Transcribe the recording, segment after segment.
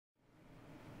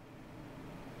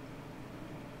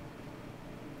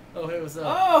Oh, hey, what's up?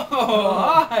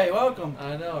 Oh, hi, welcome.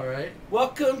 I know, right?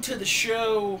 Welcome to the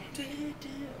show.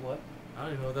 What? I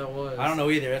don't even know what that was. I don't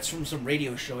know either. That's from some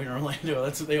radio show in Orlando.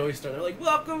 That's what they always start. They're like,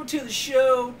 welcome to the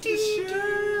show.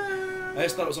 I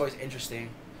just thought it was always interesting.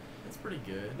 It's pretty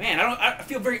good. Man, I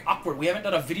feel very awkward. We haven't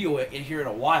done a video in here in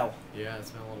a while. Yeah,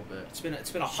 it's been a little bit.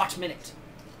 It's been a hot minute.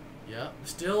 Yeah.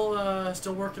 Still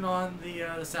working on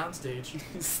the sound stage.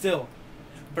 Still.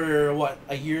 For what,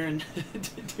 a year and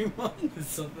 2 months?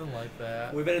 Something like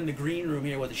that. We've been in the green room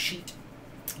here with a sheet.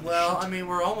 Well, I mean,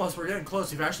 we're getting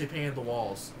close. We've actually painted the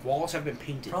walls. Walls have been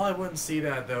painted. Probably wouldn't see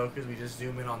that though, because we just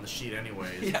zoom in on the sheet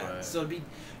anyways. Yeah, but so it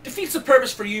defeats the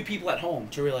purpose for you people at home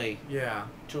to really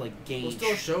gauge. We'll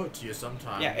still show it to you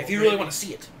sometime. Yeah, if you really want to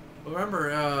see it. Remember,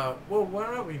 well, why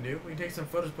not we can do? We can take some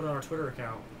photos, put it on our Twitter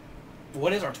account.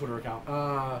 What is our Twitter account?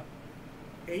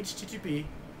 http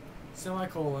 //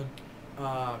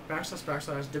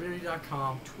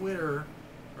 WWE.com Twitter,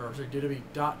 or sorry,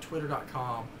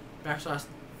 WWE.twitter.com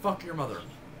 / fuck your mother.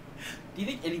 Do you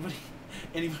think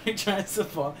anybody tries to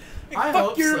fuck? I fuck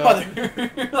hope your so.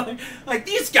 mother. like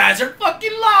these guys are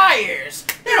fucking liars.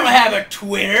 They don't have a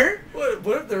Twitter. What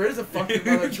if there is a fuck your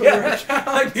mother Twitter account?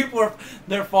 Like people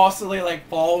they're falsely like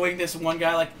following this one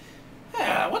guy like,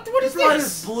 yeah, what is this?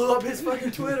 Just blew up his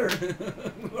fucking Twitter.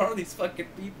 Who are these fucking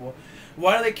people?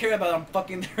 Why do they care about them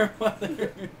fucking their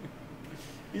mother?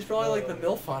 He's probably like the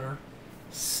MILF hunter.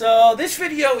 So this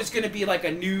video is going to be like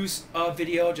a news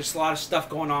video, just a lot of stuff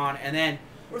going on, and then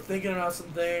we're thinking about some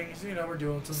things. You know, we're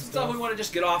doing some stuff we want to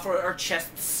just get off our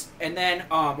chests, and then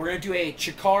we're going to do a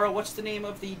Chikara. What's the name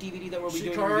of the DVD that we'll be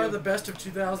doing? Chikara, the best of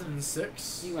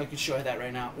 2006. I can show you that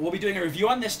right now. We'll be doing a review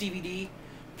on this DVD.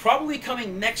 Probably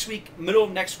coming next week, middle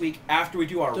of next week, after we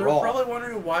do our They're Raw. They're probably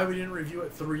wondering why we didn't review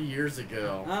it 3 years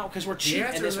ago. Oh, because we're cheap,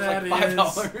 and this was like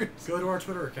 $5. Go to our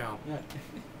Twitter account. Yeah.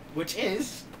 Which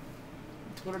is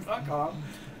twitter.com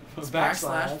 /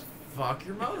 fuck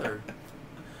your mother.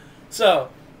 So,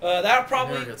 that'll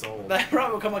probably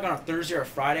will come like on a Thursday or a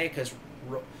Friday, because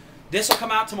this will come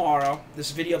out tomorrow,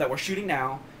 this video that we're shooting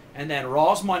now. And then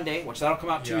Raw's Monday, which that'll come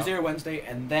out Tuesday or Wednesday,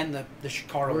 and then the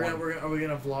Chikara one. Are we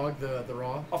gonna vlog the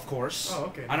Raw? Of course. Oh,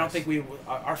 okay. I don't think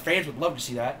our fans would love to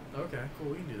see that. Okay, cool.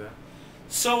 We can do that.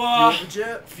 So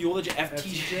Fuel Legit,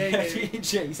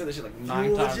 FTJ. You said that shit like 9 times.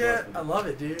 Fuel Legit. I love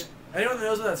it, dude. Anyone that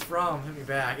knows where that's from, hit me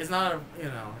back. It's not it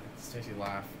makes you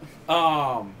laugh.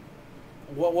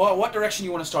 What direction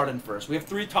you want to start in first? We have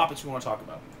 3 topics we want to talk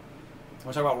about. We're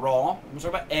going to talk about Raw, we're going to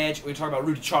talk about Edge, we're going to talk about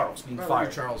Rudy Charles being fired.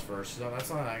 Rudy Charles first. So that's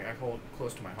something I hold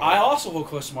close to my heart. I also hold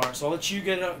close to my heart, so I'll let you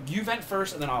you vent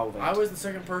first, and then I'll vent. I was the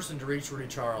second person to reach Rudy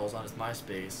Charles on his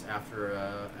MySpace after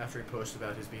he posted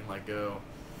about his being let go.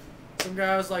 Some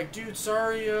guy was like, dude,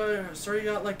 sorry you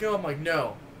got let go. I'm like,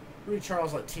 no. Rudy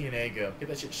Charles let TNA go. Get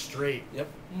that shit straight. Yep.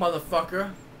 Motherfucker.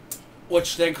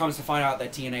 Which then comes to find out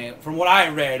that TNA, from what I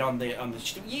read on the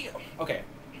okay.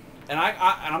 And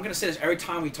I'm gonna say this every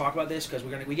time we talk about this, because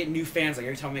we get new fans like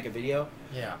every time we make a video.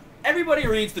 Yeah. Everybody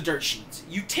reads the dirt sheets.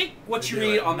 You take what you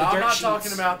read on the dirt sheets. I'm not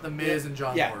talking about the Miz and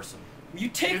John Morrison. You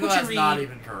take what you read not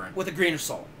even current. with a grain of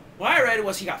salt. What I read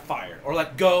was he got fired or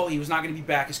let go. He was not going to be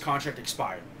back. His contract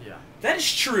expired. Yeah. That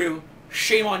is true.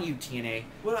 Shame on you, TNA.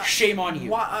 Shame on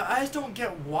you. I just don't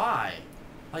get why.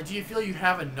 Like, do you feel you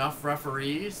have enough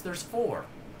referees? There's 4.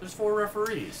 There's 4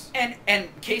 referees. And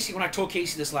Casey, when I told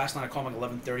Casey this last night, I called him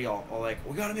like 11:30. All like,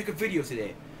 we gotta make a video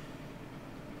today.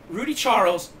 Rudy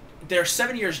Charles, their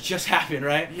 7 years just happened,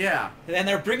 right? Yeah. And then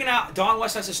they're bringing out Don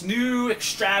West has this new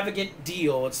extravagant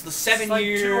deal. It's the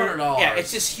 7-year. $200. Yeah,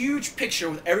 it's this huge picture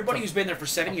with everybody who's been there for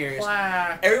 7 years.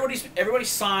 Plaque. Everybody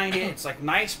signed it. It's like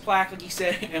nice plaque, like he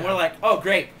said, and we're like, oh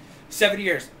great, 7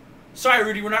 years. Sorry,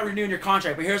 Rudy, we're not renewing your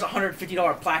contract, but here's a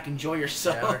 $150 plaque. Enjoy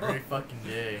yourself. Yeah, have a great fucking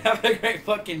day. Have a great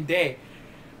fucking day.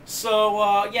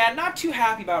 So, yeah, not too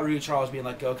happy about Rudy Charles being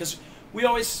let go, because we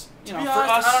always, for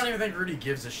us, I don't even think Rudy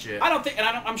gives a shit. I don't think, and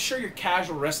I'm sure your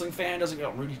casual wrestling fan doesn't go,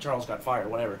 Rudy Charles got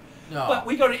fired, whatever. No. But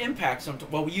we go to Impact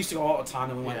sometimes. Well, we used to go all the time,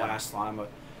 and we went last time,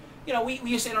 but we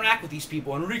used to interact with these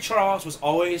people, and Rudy Charles was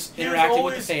always interacting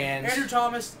with the fans. Andrew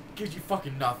Thomas gives you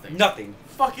fucking nothing. Nothing.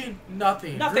 Fucking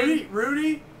nothing. Nothing.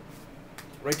 Rudy.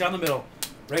 Right down the middle.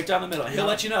 Right down the middle. He'll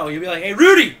let you know. He'll be like, hey,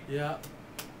 Rudy! Yeah.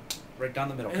 Right down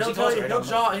the middle. And he'll tell you,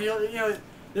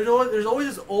 there's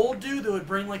always this old dude that would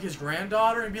bring, like, his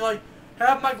granddaughter and be like,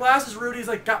 have my glasses, Rudy. He's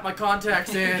like, got my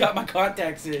contacts in. Got my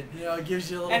contacts in. It gives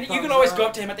you a little And you can always go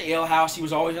up to him at the ale house. He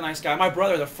was always a nice guy. My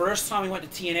brother, the first time we went to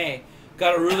TNA,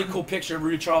 got a really cool picture of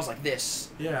Rudy Charles like this.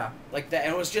 Yeah. Like that.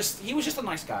 And he was just a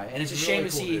nice guy. And it's a shame to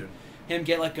see him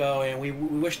get let go, and we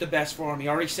wish the best for him. He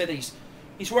already said that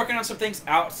he's He's working on some things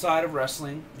outside of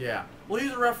wrestling. Yeah. Well,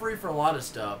 he's a referee for a lot of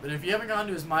stuff. And if you haven't gone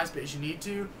to his MySpace, you need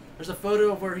to. There's a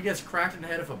photo of where he gets cracked in the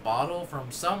head with a bottle from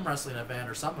some wrestling event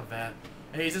or some event.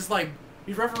 And he's just like,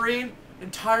 he's refereeing,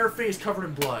 entire face covered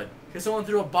in blood. Because someone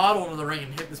threw a bottle into the ring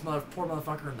and hit this poor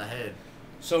motherfucker in the head.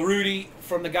 So, Rudy,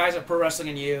 from the guys at Pro Wrestling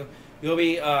and you'll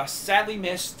be sadly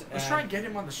missed. Let's try and get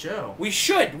him on the show. We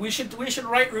should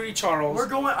write Rudy Charles. We're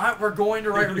going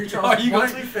to write Rudy Charles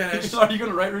once we finish. Are you going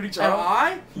to write Rudy Charles? Am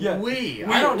I? Yeah.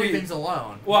 I don't do things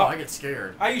alone. Well, no, I get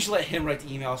scared. I usually let him write the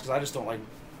emails because I just don't like.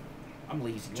 I'm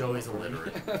lazy. Joey's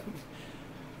illiterate.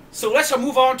 So let's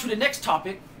move on to the next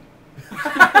topic.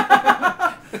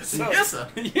 Yes, sir.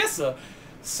 Yes, sir.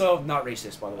 So, not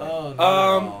racist, by the way. Oh,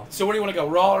 no. So where do you want to go?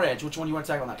 Raw or Edge? Which one do you want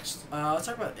to tackle next? Let's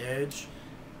talk about Edge.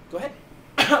 Go ahead.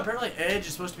 Apparently, Edge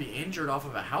is supposed to be injured off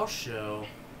of a house show.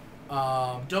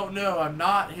 Don't know. I'm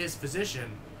not his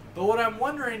physician. But what I'm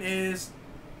wondering is,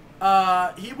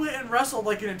 he went and wrestled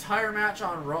like an entire match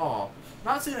on Raw.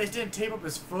 Not saying they didn't tape up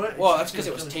his foot. Well, that's because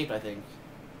it was taped, I think.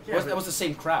 Yeah, that was the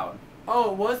same crowd.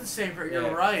 Oh, it was the same crowd.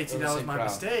 You're right. See, that was my crowd.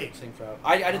 mistake. Same crowd.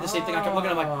 I did the same thing. I kept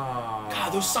looking. I'm like,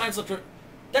 God, those signs look.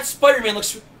 That Spider-Man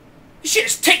looks. This shit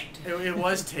is taped. It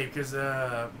was taped because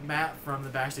Matt from the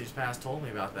Backstage Pass told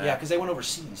me about that. Yeah, because they went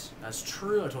overseas. That's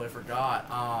true. I totally forgot.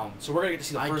 So we're gonna get to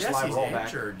see the first live Raw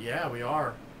back. Yeah, we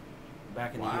are.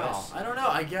 Back in the U.S. I don't know.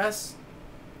 I guess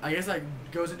that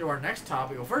goes into our next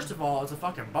topic. Well, first of all, it's a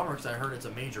fucking bummer because I heard it's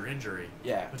a major injury.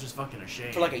 Yeah. Which is fucking a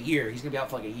shame. For like a year. He's gonna be out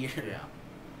for like a year. Yeah.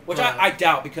 Which I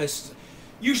doubt because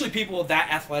usually people that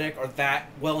athletic or that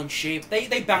well in shape,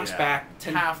 they bounce back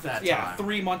half that time. Yeah,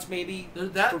 3 months maybe.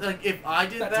 Like if I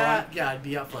did that, I'd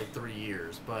be out for like 3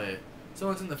 years. But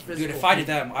someone's in the physical. Dude, if I did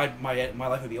that, my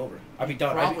life would be over. I'd be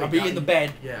done. I'd be in the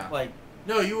bed. Yeah. Like.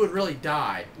 No, you would really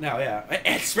die. No, yeah.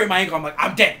 I sprained my ankle. I'm like,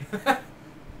 I'm dead.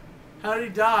 How did he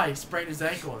die? He sprained his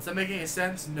ankle. Is that making any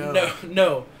sense? No.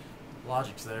 No.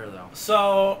 Logic's there, though.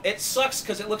 So, it sucks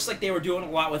because it looks like they were doing a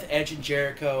lot with Edge and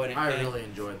Jericho. And I really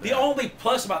enjoyed that. The only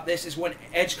plus about this is when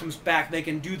Edge comes back, they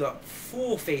can do the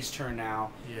full face turn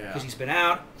now. Yeah. Because he's been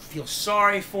out. Feel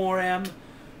sorry for him.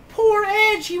 Poor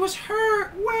Edge. He was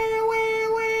hurt.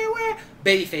 Where?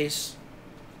 Babyface.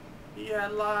 He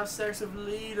had live sex with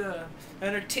Lita.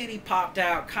 And her titty popped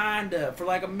out, kinda, for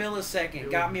like a millisecond.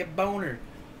 Dude. Got me a boner.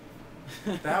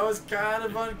 That was kind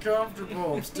of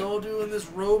uncomfortable. I'm still doing this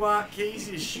robot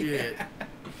Casey shit.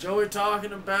 Joey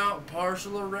talking about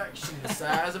partial erection the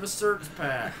size of a search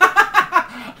pack.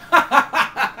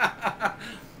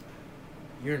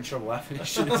 You're in trouble laughing at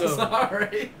shit. I'm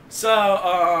sorry.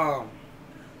 So,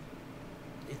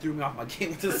 it threw me off my game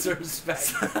with the search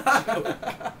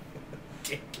pack.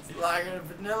 It's like a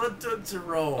vanilla Tootsie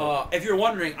Roll. If you're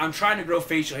wondering, I'm trying to grow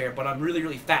facial hair, but I'm really,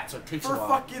 really fat, so it takes a while. For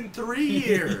fucking 3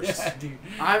 years. Yeah, dude.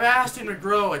 I've asked him to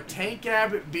grow a Tank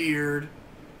Abbott beard,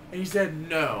 and he said,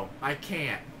 no, I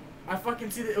can't. I fucking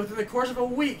see that within the course of a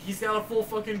week, he's got a full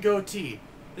fucking goatee.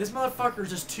 This motherfucker's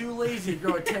just too lazy to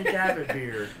grow a Tank Abbott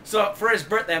beard. So, for his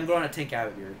birthday, I'm growing a Tank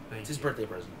Abbott beard. It's his birthday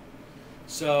present.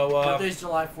 So, birthday's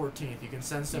July 14th. You can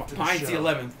send stuff to the show. Mine's the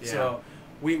 11th, yeah. so...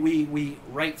 We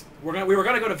were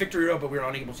gonna go to Victory Road, but we were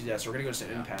unable to do that, so we're gonna go to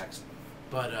some Impacts.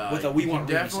 But with a you can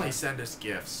definitely send us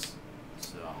gifts.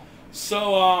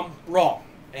 So Raw,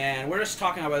 and we're just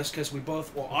talking about this because we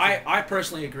both. Well, I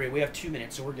personally agree. We have 2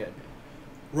 minutes, so we're good.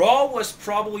 Raw was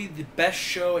probably the best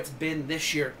show it's been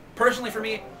this year, personally for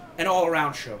me, an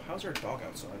all-around show. How's there a dog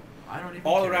outside? I don't even.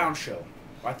 All-around show.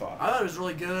 I thought it was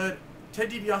really good. Ted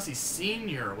DiBiase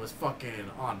Sr. was fucking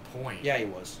on point. Yeah, he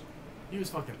was. He was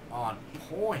fucking on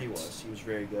point. He was. He was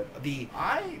very good.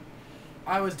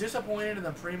 I was disappointed in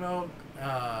the Primo,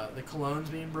 the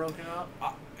colognes being broken up.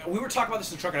 We were talking about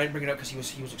this in the truck, and I didn't bring it up because he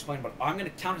was explaining, but I'm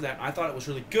going to counter that. I thought it was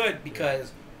really good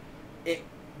because they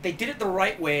did it the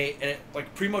right way, and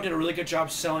like Primo did a really good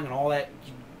job selling and all that,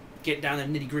 getting down to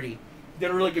the nitty gritty. Did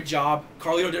a really good job.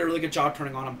 Carlito did a really good job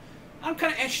turning on him. I'm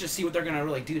kind of anxious to see what they're going to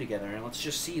really do together, and let's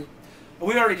just see.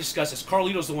 We already discussed this.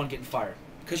 Carlito's the one getting fired.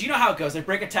 Because you know how it goes. They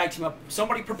break a tag team up.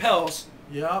 Somebody propels.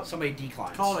 Yep. Somebody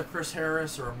declines. Call it a Chris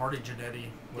Harris or a Marty Jannetty.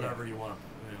 Whatever you want.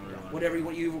 Whatever you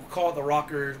want. You call it the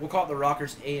Rockers. We'll call it the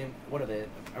Rockers. What are they?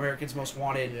 Americans Most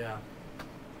Wanted. Yeah.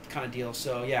 Kind of deal.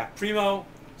 So yeah, Primo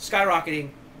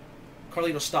skyrocketing.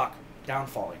 Carlito stock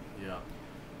downfalling.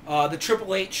 Yeah. The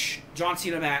Triple H John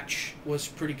Cena match was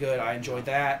pretty good. I enjoyed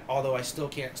that. Although I still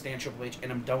can't stand Triple H,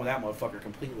 and I'm done with that motherfucker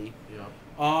completely. Yeah.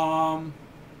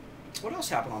 What else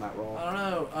happened on that Raw? I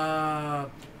don't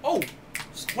know.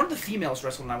 One of the females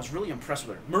wrestled, and I was really impressed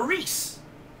with her. Maurice.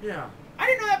 Yeah. I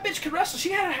didn't know that bitch could wrestle.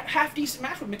 She had a half-decent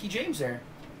match with Mickie James there.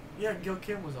 Yeah, Gail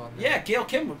Kim was on there. Yeah, Gail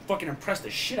Kim fucking impressed the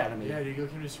shit out of me. Yeah, dude, Gail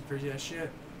Kim did some crazy ass shit.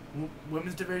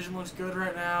 Women's division looks good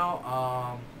right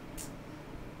now.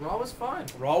 Raw was fun.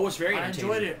 Raw was very I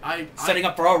entertaining. enjoyed it. Setting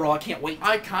up for our Raw, I can't wait.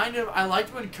 I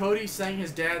liked when Cody sang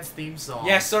his dad's theme song.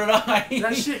 Yeah, so did I.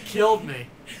 That shit killed me.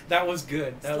 That was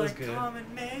good. That was like, good. Common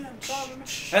man, common man.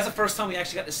 That's the first time we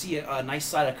actually got to see a nice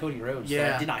side of Cody Rhodes. Yeah.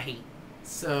 That I did not hate.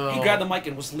 So he grabbed the mic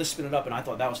and was lisping it up, and I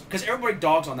thought that was because everybody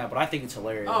dogs on that, but I think it's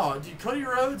hilarious. Oh, dude, Cody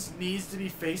Rhodes needs to be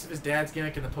face of his dad's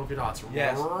gimmick in the polka dots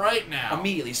right now.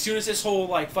 Immediately, as soon as this whole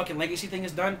like fucking legacy thing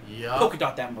is done, polka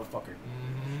dot that motherfucker.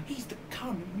 He's the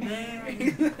common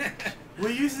man.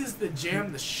 We uses the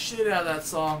jam the shit out of that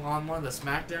song on one of the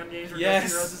SmackDown games.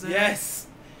 Yes, yes.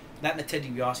 That and the Ted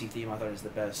DiBiase theme I thought is the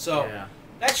best. So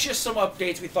that's just some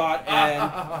updates we thought.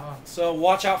 And so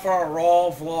watch out for our Raw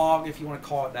vlog, if you want to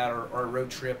call it that, or a road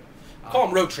trip. Call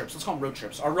them road trips. Let's call them road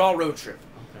trips. Our Raw road trip.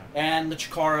 Okay. And the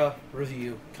Chikara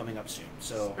review coming up soon.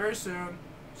 So very soon.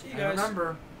 See you guys. And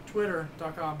remember,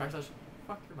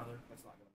 twitter.com/fuck your mother.